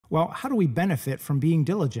Well, how do we benefit from being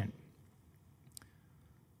diligent?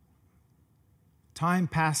 Time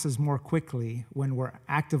passes more quickly when we're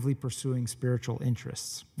actively pursuing spiritual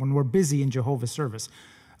interests, when we're busy in Jehovah's service.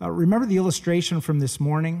 Remember the illustration from this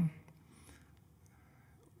morning?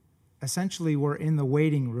 Essentially, we're in the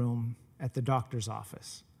waiting room at the doctor's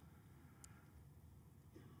office.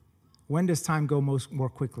 When does time go more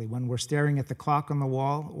quickly? When we're staring at the clock on the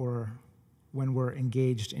wall, or when we're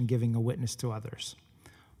engaged in giving a witness to others?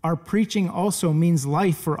 Our preaching also means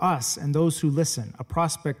life for us and those who listen, a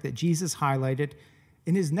prospect that Jesus highlighted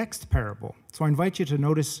in his next parable. So I invite you to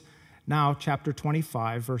notice now chapter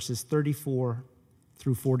 25, verses 34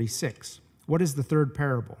 through 46. What is the third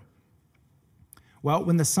parable? Well,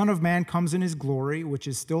 when the Son of Man comes in his glory, which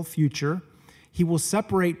is still future, he will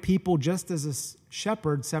separate people just as a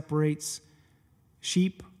shepherd separates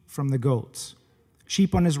sheep from the goats.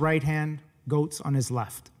 Sheep on his right hand, goats on his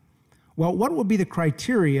left. Well, what would be the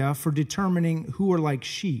criteria for determining who are like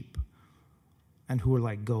sheep and who are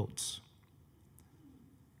like goats?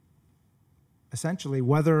 Essentially,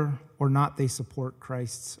 whether or not they support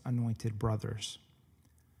Christ's anointed brothers.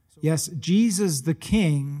 Yes, Jesus the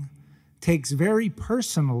King takes very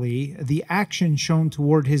personally the action shown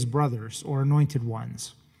toward his brothers or anointed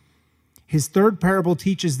ones. His third parable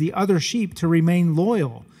teaches the other sheep to remain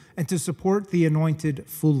loyal and to support the anointed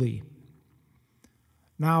fully.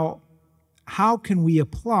 Now, how can we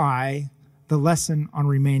apply the lesson on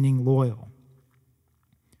remaining loyal?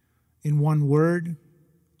 In one word,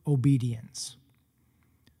 obedience.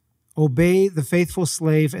 Obey the faithful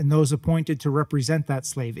slave and those appointed to represent that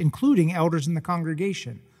slave, including elders in the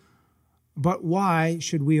congregation. But why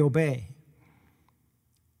should we obey?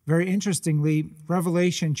 Very interestingly,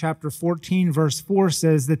 Revelation chapter 14, verse 4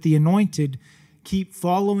 says that the anointed keep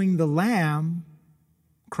following the Lamb,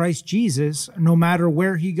 Christ Jesus, no matter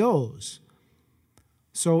where he goes.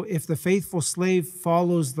 So if the faithful slave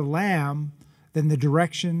follows the Lamb, then the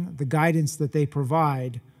direction, the guidance that they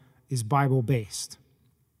provide is Bible-based.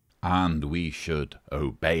 And we should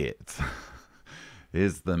obey it.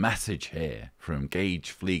 Is the message here from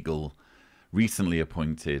Gage Fleegle, recently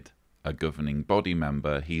appointed a governing body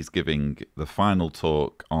member. He's giving the final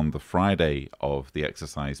talk on the Friday of the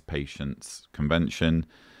Exercise Patients Convention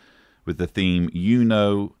with the theme, "You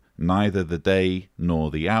know neither the day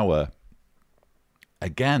nor the hour."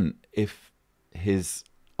 Again, if his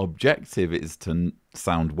objective is to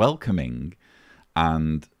sound welcoming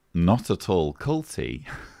and not at all culty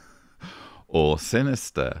or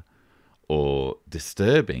sinister or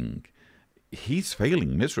disturbing, he's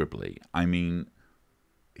failing miserably. I mean,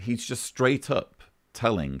 he's just straight up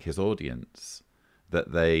telling his audience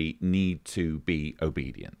that they need to be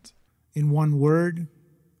obedient. In one word,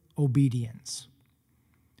 obedience.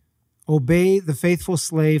 Obey the faithful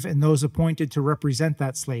slave and those appointed to represent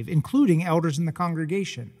that slave, including elders in the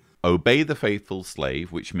congregation. Obey the faithful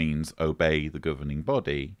slave, which means obey the governing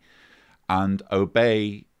body, and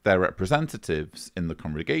obey their representatives in the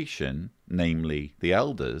congregation, namely the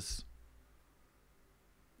elders.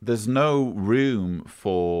 There's no room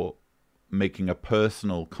for making a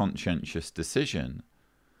personal, conscientious decision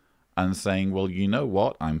and saying, well, you know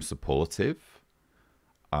what, I'm supportive,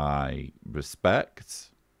 I respect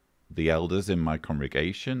the elders in my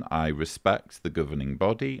congregation, I respect the governing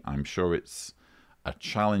body, I'm sure it's a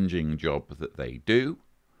challenging job that they do,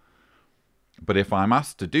 but if I'm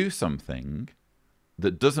asked to do something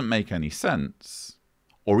that doesn't make any sense,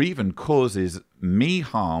 or even causes me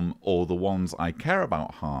harm or the ones I care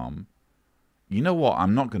about harm, you know what,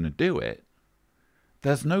 I'm not going to do it.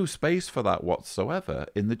 There's no space for that whatsoever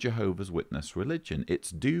in the Jehovah's Witness religion. It's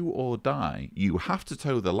do or die. You have to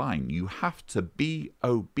toe the line. You have to be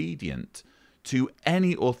obedient to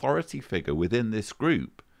any authority figure within this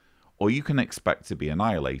group, or you can expect to be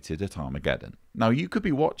annihilated at Armageddon. Now, you could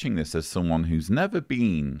be watching this as someone who's never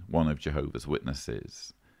been one of Jehovah's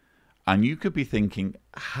Witnesses, and you could be thinking,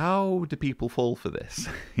 how do people fall for this?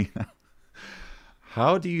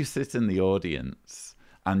 How do you sit in the audience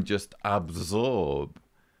and just absorb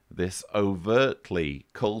this overtly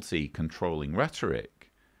culty controlling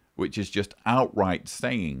rhetoric, which is just outright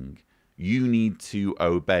saying, you need to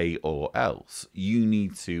obey or else, you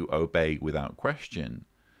need to obey without question?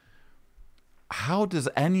 How does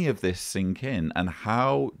any of this sink in, and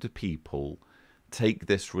how do people take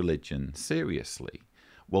this religion seriously?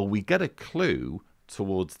 Well, we get a clue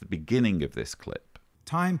towards the beginning of this clip.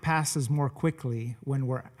 Time passes more quickly when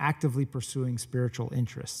we're actively pursuing spiritual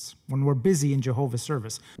interests, when we're busy in Jehovah's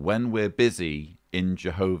service. When we're busy in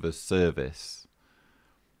Jehovah's service,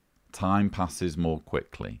 time passes more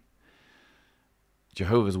quickly.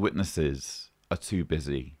 Jehovah's Witnesses are too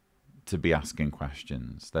busy to be asking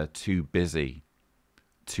questions. They're too busy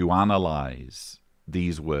to analyze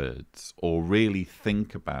these words or really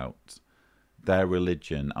think about their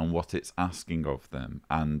religion and what it's asking of them,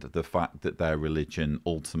 and the fact that their religion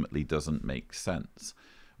ultimately doesn't make sense.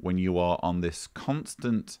 When you are on this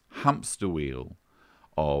constant hamster wheel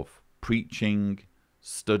of preaching,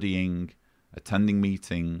 studying, attending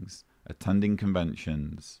meetings, attending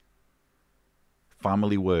conventions,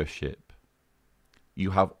 family worship,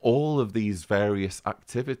 you have all of these various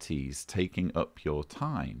activities taking up your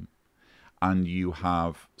time, and you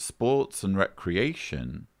have sports and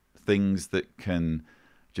recreation, things that can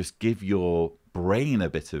just give your brain a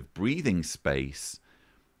bit of breathing space,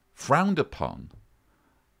 frowned upon.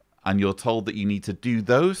 And you're told that you need to do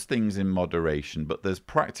those things in moderation, but there's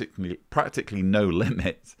practically no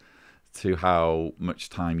limit to how much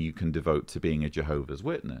time you can devote to being a Jehovah's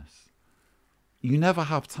Witness. You never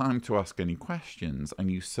have time to ask any questions, and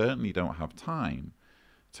you certainly don't have time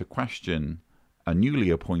to question a newly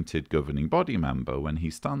appointed governing body member when he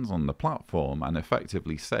stands on the platform and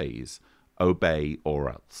effectively says, obey or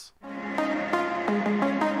else.